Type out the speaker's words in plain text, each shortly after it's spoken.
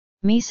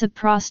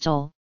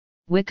Misoprostol,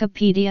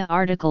 Wikipedia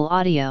article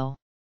audio.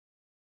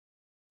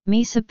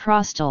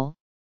 Misoprostol,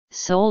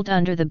 sold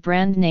under the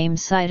brand name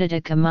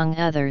Cytodic among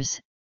others,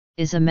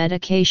 is a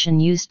medication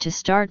used to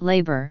start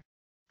labor,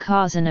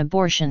 cause an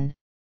abortion,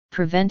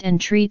 prevent and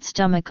treat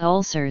stomach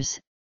ulcers,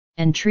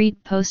 and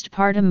treat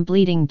postpartum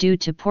bleeding due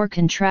to poor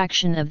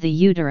contraction of the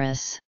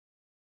uterus.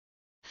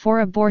 For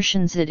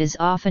abortions it is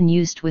often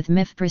used with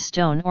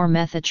mifepristone or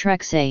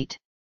methotrexate.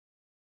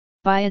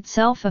 By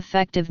itself,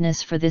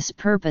 effectiveness for this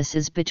purpose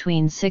is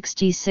between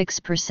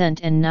 66%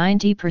 and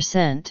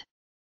 90%.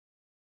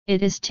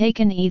 It is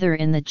taken either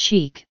in the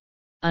cheek,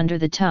 under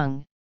the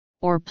tongue,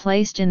 or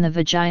placed in the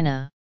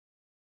vagina.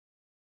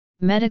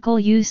 Medical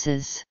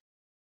uses: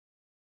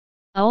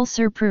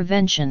 ulcer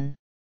prevention,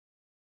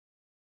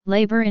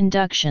 labor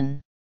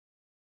induction,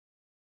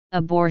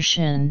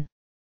 abortion,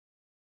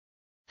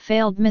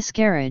 failed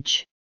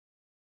miscarriage,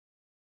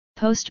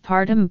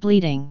 postpartum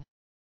bleeding.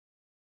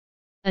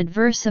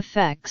 Adverse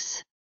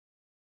effects.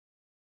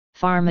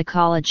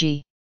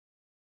 Pharmacology.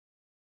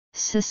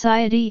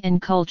 Society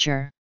and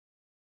culture.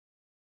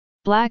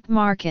 Black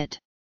market.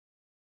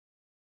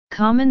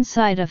 Common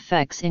side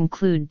effects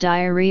include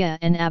diarrhea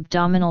and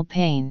abdominal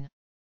pain.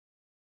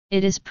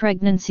 It is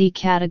pregnancy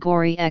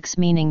category X,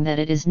 meaning that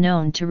it is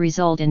known to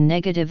result in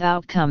negative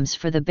outcomes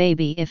for the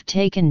baby if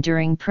taken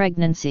during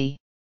pregnancy.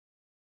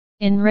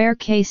 In rare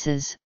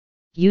cases,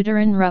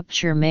 uterine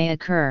rupture may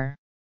occur.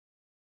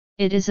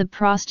 It is a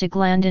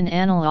prostaglandin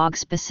analog,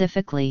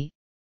 specifically,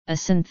 a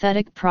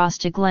synthetic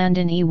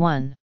prostaglandin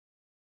E1.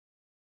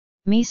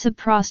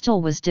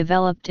 Misoprostol was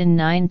developed in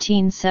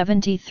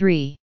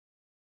 1973.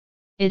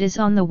 It is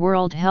on the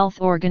World Health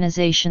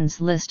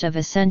Organization's list of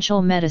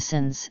essential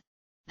medicines,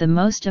 the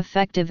most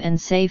effective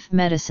and safe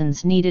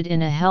medicines needed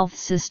in a health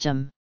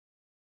system.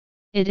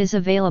 It is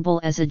available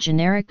as a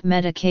generic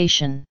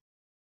medication.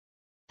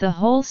 The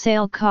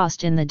wholesale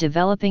cost in the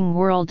developing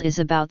world is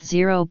about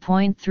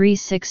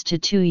 $0.36 to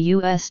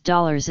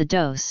 $2 a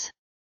dose.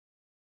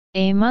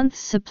 A month's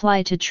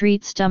supply to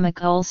treat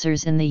stomach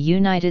ulcers in the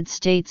United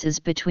States is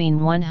between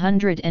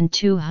 $100 and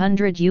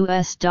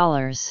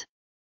 $200.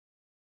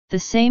 The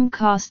same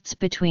costs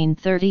between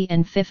 30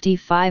 and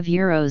 55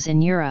 euros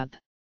in Europe.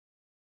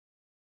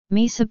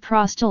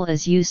 Misoprostol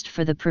is used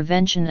for the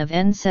prevention of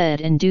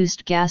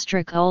NSAID-induced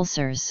gastric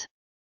ulcers.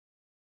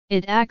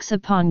 It acts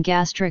upon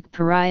gastric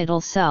parietal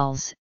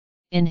cells,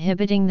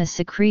 inhibiting the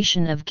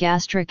secretion of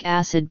gastric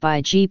acid by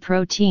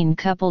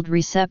G-protein-coupled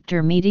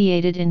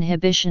receptor-mediated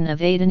inhibition of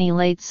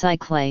adenylate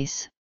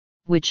cyclase,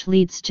 which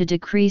leads to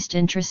decreased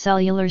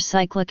intracellular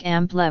cyclic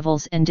AMP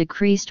levels and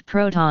decreased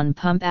proton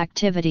pump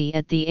activity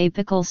at the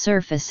apical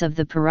surface of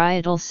the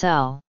parietal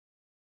cell.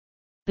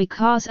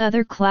 Because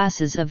other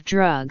classes of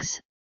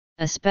drugs,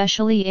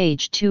 especially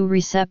H2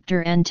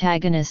 receptor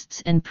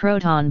antagonists and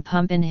proton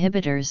pump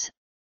inhibitors,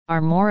 are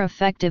more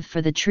effective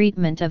for the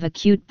treatment of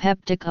acute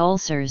peptic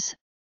ulcers,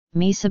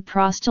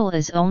 misoprostol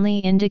is only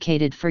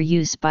indicated for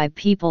use by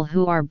people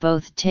who are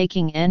both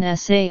taking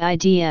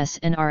NSAIDs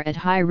and are at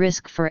high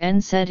risk for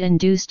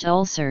NSAID-induced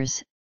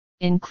ulcers,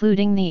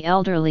 including the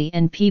elderly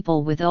and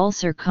people with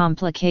ulcer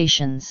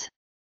complications.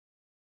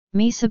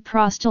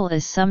 Misoprostol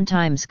is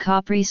sometimes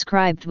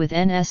co-prescribed with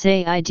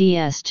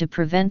NSAIDs to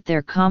prevent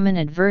their common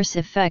adverse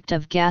effect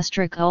of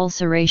gastric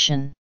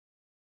ulceration.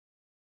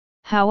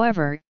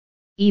 However,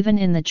 even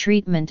in the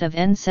treatment of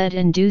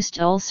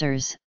NSAID-induced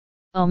ulcers,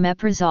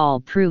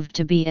 omeprazole proved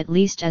to be at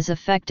least as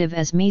effective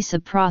as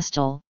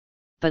misoprostol,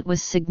 but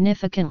was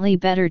significantly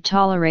better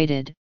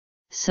tolerated,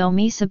 so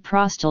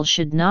misoprostol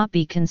should not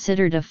be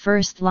considered a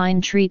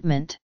first-line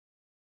treatment.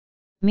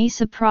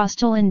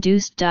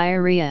 Misoprostol-induced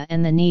diarrhea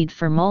and the need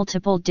for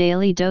multiple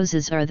daily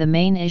doses are the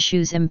main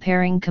issues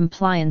impairing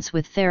compliance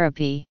with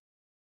therapy.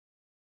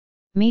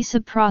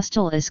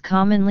 Misoprostol is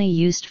commonly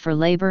used for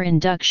labor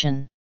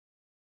induction.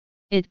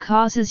 It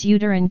causes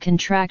uterine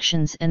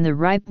contractions and the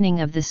ripening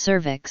of the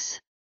cervix.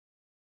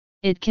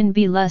 It can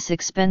be less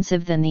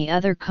expensive than the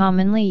other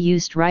commonly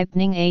used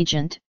ripening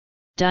agent,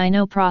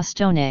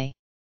 dinoprostone.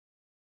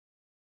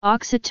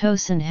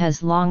 Oxytocin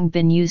has long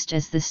been used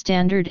as the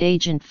standard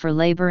agent for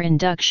labor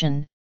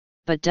induction,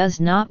 but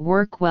does not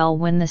work well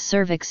when the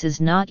cervix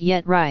is not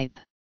yet ripe.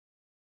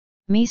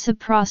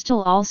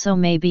 Misoprostol also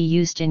may be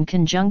used in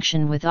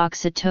conjunction with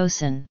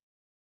oxytocin.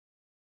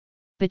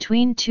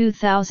 Between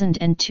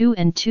 2002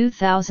 and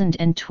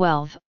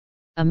 2012,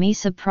 a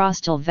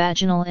misoprostol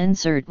vaginal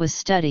insert was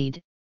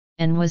studied,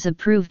 and was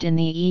approved in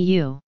the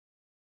EU.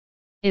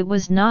 It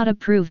was not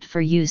approved for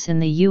use in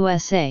the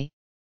USA,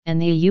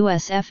 and the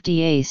US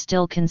FDA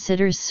still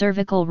considers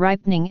cervical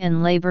ripening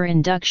and labor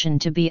induction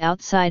to be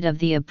outside of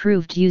the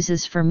approved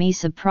uses for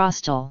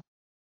misoprostol.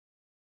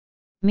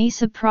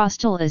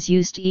 Misoprostol is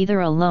used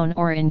either alone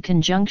or in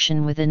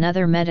conjunction with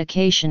another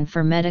medication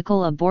for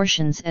medical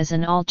abortions as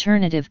an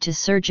alternative to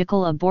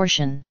surgical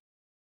abortion.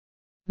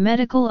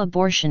 Medical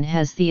abortion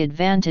has the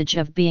advantage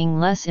of being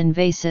less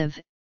invasive,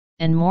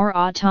 and more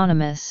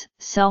autonomous,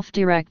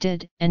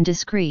 self-directed, and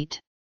discreet.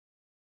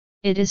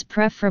 It is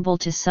preferable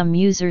to some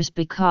users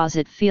because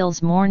it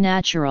feels more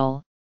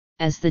natural,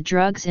 as the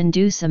drugs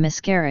induce a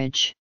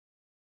miscarriage.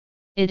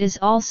 It is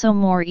also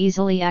more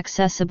easily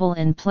accessible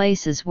in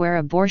places where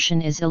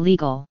abortion is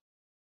illegal.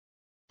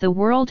 The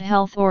World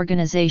Health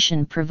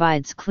Organization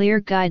provides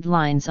clear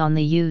guidelines on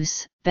the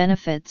use,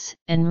 benefits,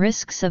 and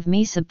risks of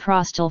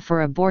misoprostol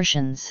for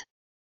abortions.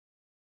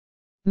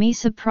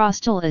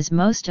 Misoprostol is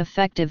most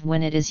effective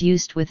when it is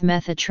used with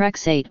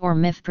methotrexate or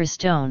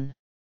mifepristone.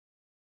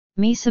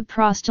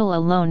 Misoprostol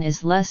alone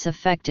is less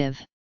effective.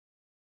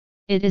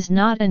 It is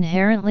not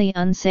inherently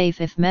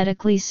unsafe if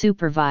medically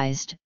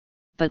supervised,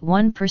 but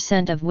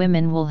 1% of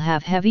women will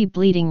have heavy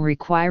bleeding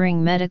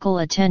requiring medical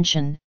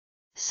attention.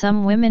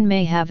 Some women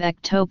may have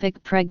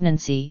ectopic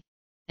pregnancy,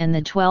 and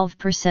the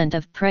 12%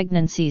 of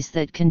pregnancies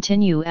that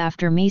continue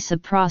after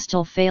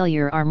misoprostol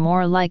failure are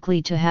more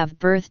likely to have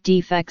birth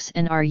defects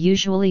and are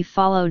usually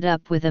followed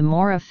up with a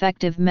more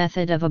effective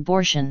method of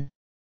abortion.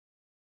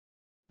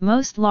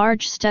 Most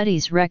large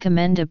studies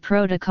recommend a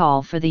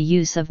protocol for the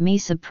use of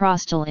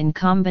misoprostol in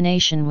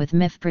combination with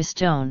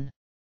mifepristone.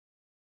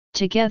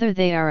 Together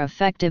they are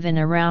effective in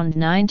around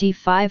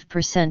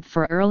 95%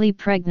 for early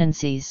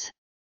pregnancies.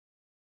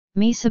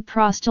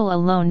 Misoprostol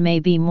alone may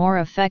be more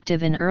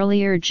effective in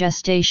earlier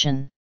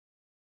gestation.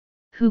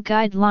 WHO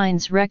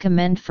guidelines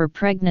recommend for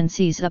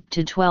pregnancies up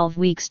to 12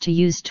 weeks to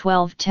use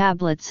 12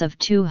 tablets of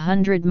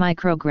 200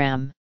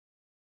 microgram.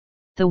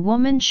 The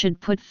woman should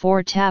put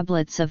 4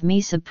 tablets of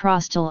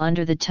misoprostol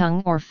under the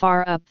tongue or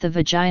far up the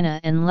vagina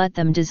and let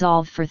them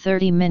dissolve for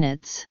 30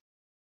 minutes.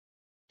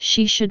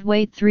 She should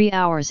wait 3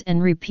 hours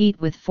and repeat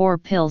with 4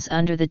 pills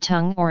under the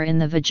tongue or in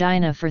the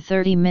vagina for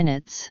 30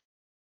 minutes.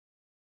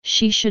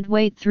 She should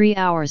wait 3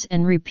 hours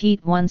and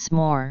repeat once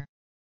more.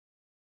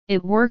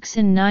 It works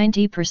in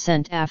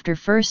 90% after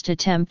first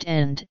attempt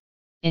and,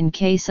 in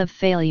case of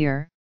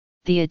failure,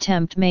 the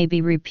attempt may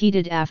be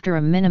repeated after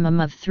a minimum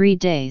of 3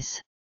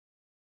 days.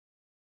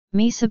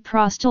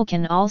 Misoprostol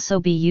can also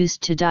be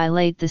used to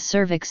dilate the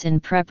cervix in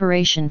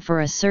preparation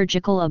for a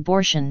surgical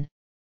abortion,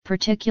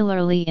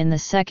 particularly in the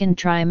second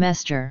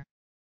trimester.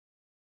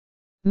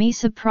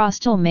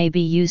 Misoprostol may be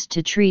used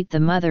to treat the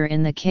mother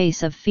in the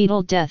case of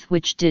fetal death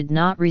which did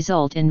not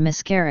result in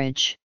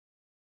miscarriage.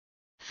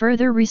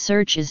 Further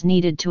research is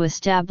needed to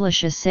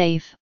establish a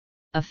safe,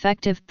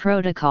 effective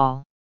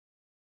protocol.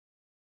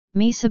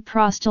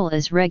 Misoprostol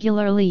is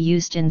regularly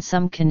used in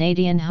some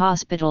Canadian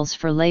hospitals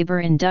for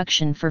labor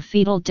induction for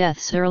fetal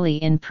deaths early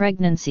in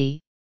pregnancy,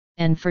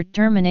 and for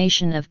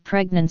termination of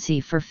pregnancy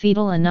for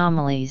fetal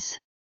anomalies.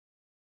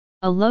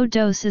 A low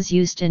dose is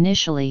used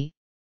initially,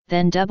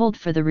 then doubled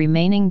for the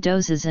remaining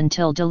doses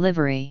until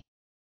delivery.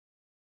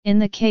 In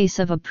the case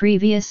of a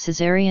previous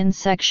cesarean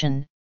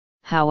section,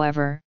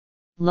 however,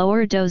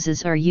 lower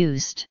doses are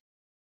used.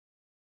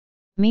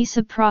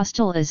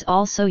 Misoprostol is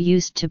also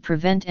used to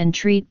prevent and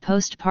treat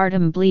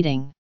postpartum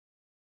bleeding.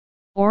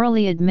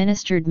 Orally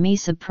administered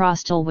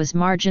misoprostol was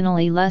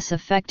marginally less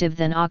effective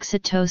than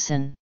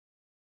oxytocin.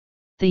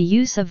 The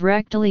use of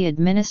rectally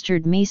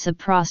administered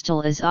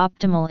misoprostol is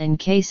optimal in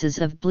cases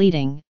of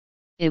bleeding.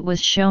 It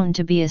was shown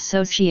to be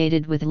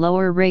associated with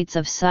lower rates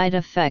of side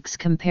effects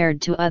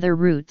compared to other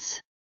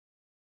routes.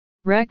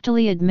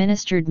 Rectally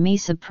administered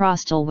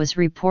misoprostol was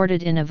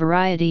reported in a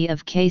variety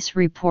of case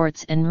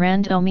reports and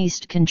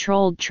randomized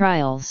controlled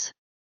trials.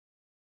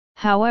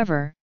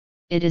 However,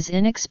 it is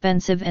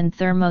inexpensive and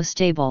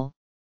thermostable,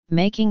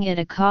 making it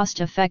a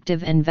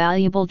cost-effective and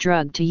valuable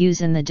drug to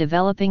use in the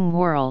developing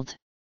world.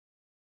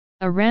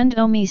 A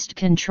randomized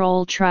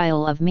control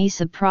trial of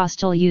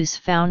misoprostol use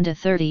found a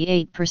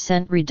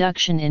 38%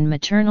 reduction in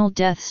maternal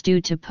deaths due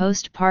to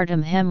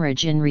postpartum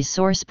hemorrhage in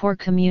resource-poor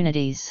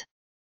communities.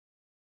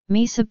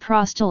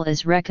 Misoprostol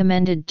is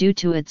recommended due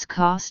to its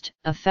cost,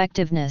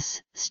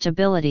 effectiveness,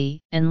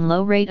 stability, and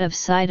low rate of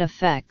side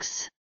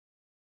effects.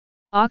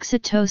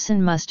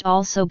 Oxytocin must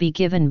also be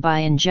given by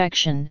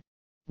injection,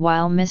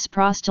 while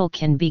misoprostol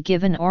can be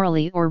given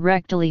orally or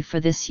rectally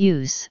for this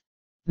use,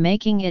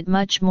 making it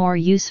much more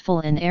useful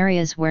in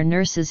areas where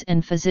nurses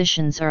and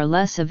physicians are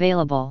less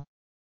available.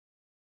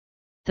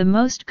 The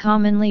most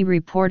commonly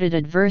reported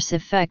adverse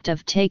effect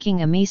of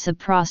taking a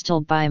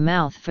misoprostol by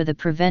mouth for the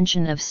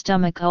prevention of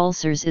stomach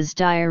ulcers is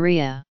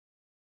diarrhea.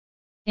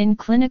 In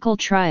clinical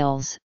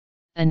trials,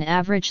 an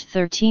average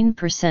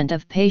 13%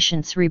 of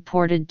patients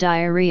reported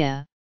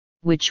diarrhea,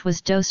 which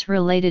was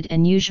dose-related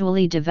and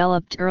usually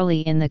developed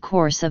early in the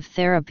course of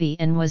therapy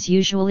and was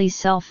usually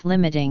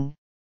self-limiting,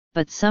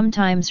 but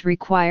sometimes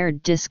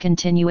required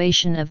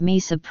discontinuation of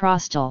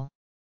misoprostol.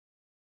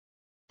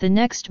 The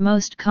next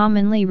most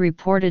commonly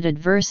reported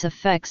adverse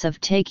effects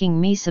of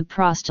taking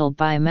misoprostol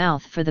by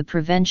mouth for the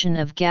prevention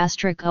of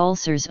gastric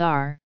ulcers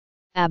are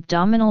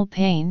abdominal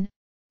pain,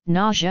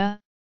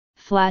 nausea,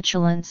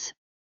 flatulence,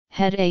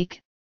 headache,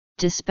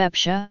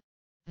 dyspepsia,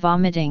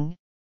 vomiting,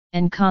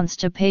 and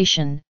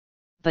constipation,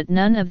 but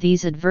none of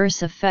these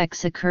adverse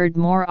effects occurred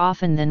more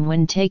often than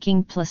when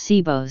taking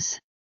placebos.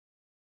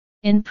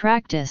 In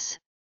practice,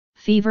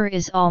 fever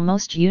is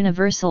almost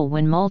universal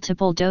when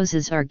multiple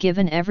doses are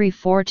given every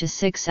 4 to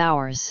 6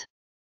 hours.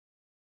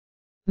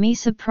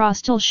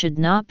 Misoprostol should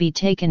not be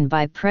taken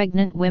by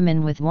pregnant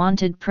women with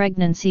wanted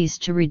pregnancies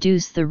to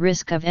reduce the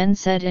risk of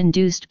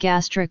NSAID-induced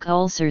gastric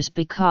ulcers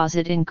because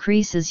it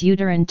increases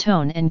uterine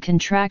tone and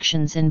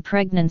contractions in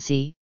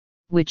pregnancy,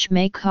 which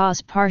may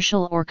cause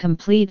partial or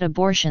complete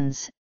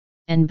abortions,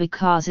 and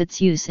because its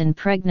use in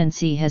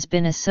pregnancy has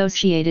been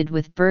associated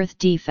with birth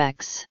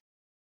defects.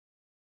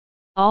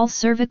 All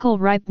cervical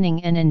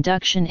ripening and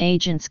induction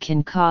agents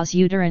can cause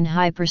uterine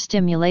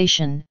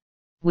hyperstimulation,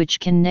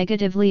 which can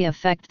negatively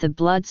affect the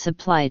blood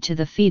supply to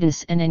the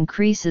fetus and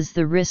increases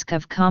the risk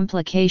of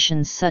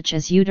complications such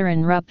as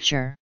uterine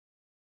rupture.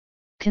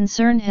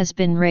 Concern has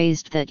been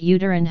raised that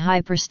uterine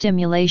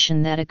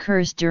hyperstimulation that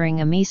occurs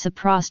during a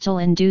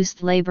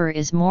misoprostol-induced labor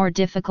is more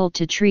difficult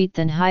to treat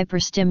than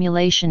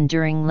hyperstimulation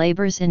during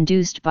labors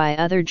induced by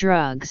other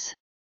drugs.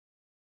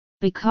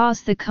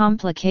 Because the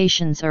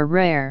complications are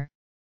rare,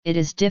 it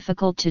is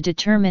difficult to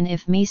determine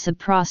if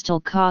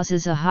misoprostol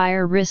causes a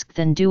higher risk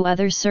than do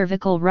other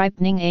cervical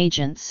ripening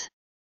agents.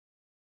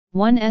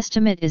 One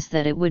estimate is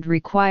that it would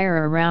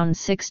require around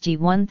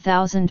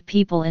 61,000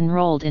 people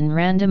enrolled in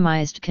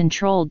randomized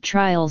controlled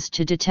trials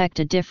to detect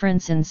a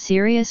difference in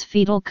serious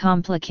fetal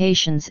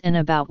complications and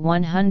about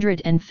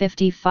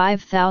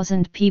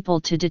 155,000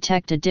 people to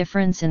detect a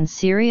difference in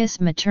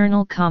serious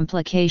maternal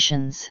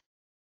complications.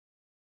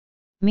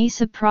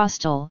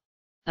 Misoprostol,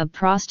 a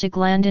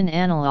prostaglandin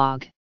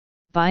analog,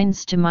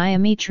 binds to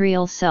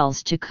myometrial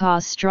cells to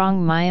cause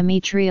strong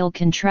myometrial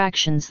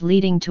contractions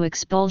leading to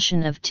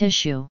expulsion of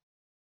tissue.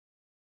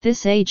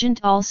 This agent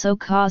also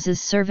causes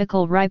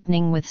cervical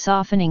ripening with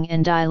softening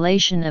and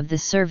dilation of the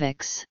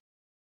cervix.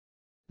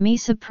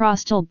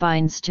 Misoprostol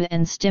binds to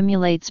and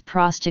stimulates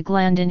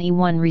prostaglandin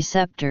E1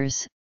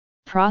 receptors,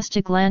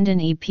 prostaglandin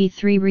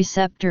EP3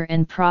 receptor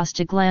and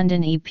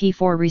prostaglandin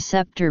EP4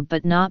 receptor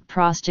but not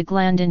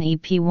prostaglandin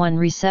EP1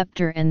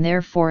 receptor, and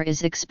therefore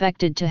is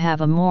expected to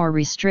have a more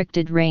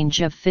restricted range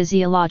of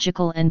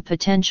physiological and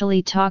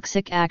potentially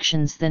toxic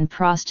actions than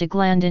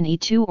prostaglandin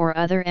E2 or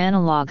other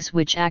analogues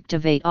which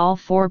activate all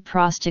four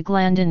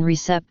prostaglandin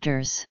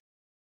receptors.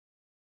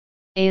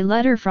 A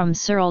letter from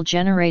Searle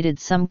generated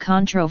some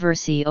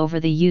controversy over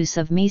the use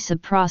of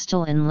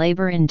misoprostol in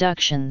labor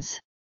inductions.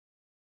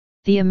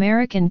 The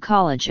American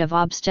College of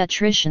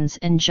Obstetricians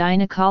and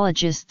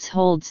Gynecologists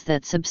holds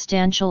that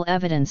substantial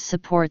evidence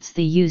supports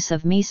the use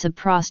of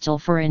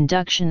misoprostol for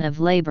induction of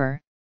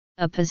labor,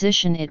 a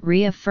position it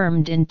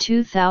reaffirmed in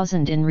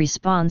 2000 in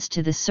response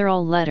to the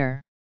Searle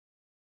letter.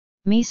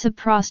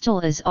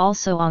 Misoprostol is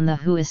also on the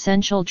WHO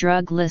Essential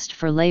Drug List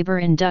for labor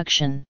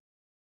induction.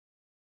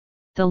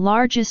 The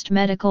largest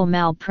medical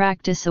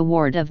malpractice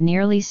award of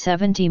nearly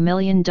 $70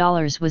 million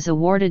was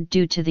awarded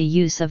due to the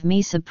use of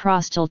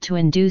misoprostol to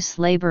induce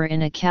labor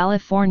in a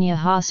California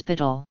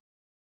hospital.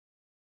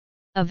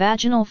 A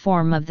vaginal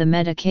form of the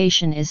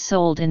medication is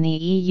sold in the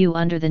EU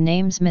under the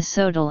names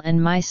Misodal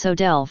and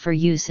Misodel for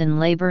use in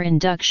labor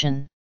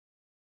induction.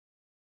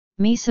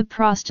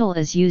 Misoprostol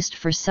is used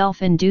for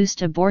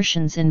self-induced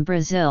abortions in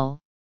Brazil,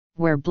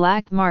 where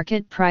black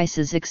market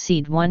prices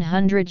exceed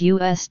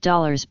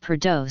 $100 per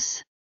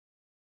dose.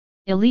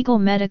 Illegal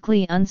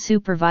medically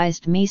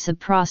unsupervised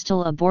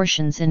misoprostol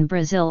abortions in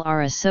Brazil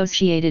are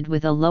associated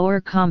with a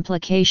lower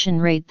complication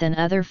rate than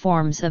other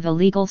forms of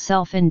illegal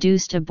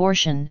self-induced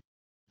abortion,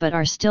 but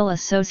are still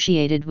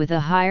associated with a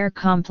higher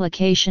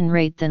complication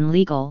rate than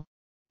legal,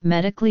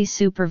 medically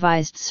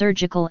supervised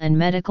surgical and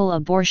medical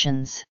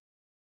abortions.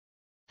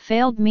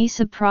 Failed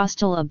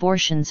misoprostol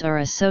abortions are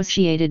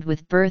associated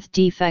with birth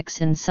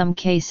defects in some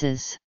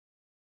cases.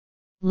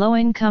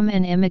 Low-income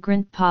and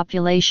immigrant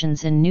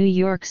populations in New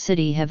York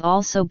City have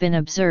also been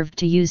observed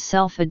to use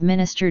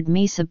self-administered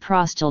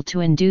misoprostol to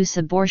induce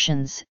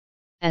abortions,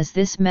 as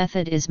this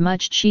method is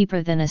much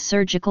cheaper than a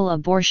surgical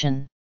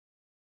abortion.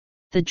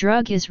 The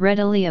drug is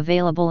readily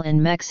available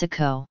in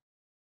Mexico.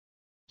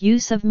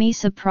 Use of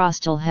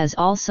misoprostol has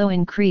also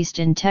increased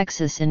in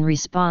Texas in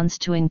response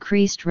to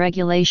increased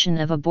regulation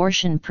of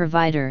abortion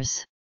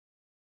providers.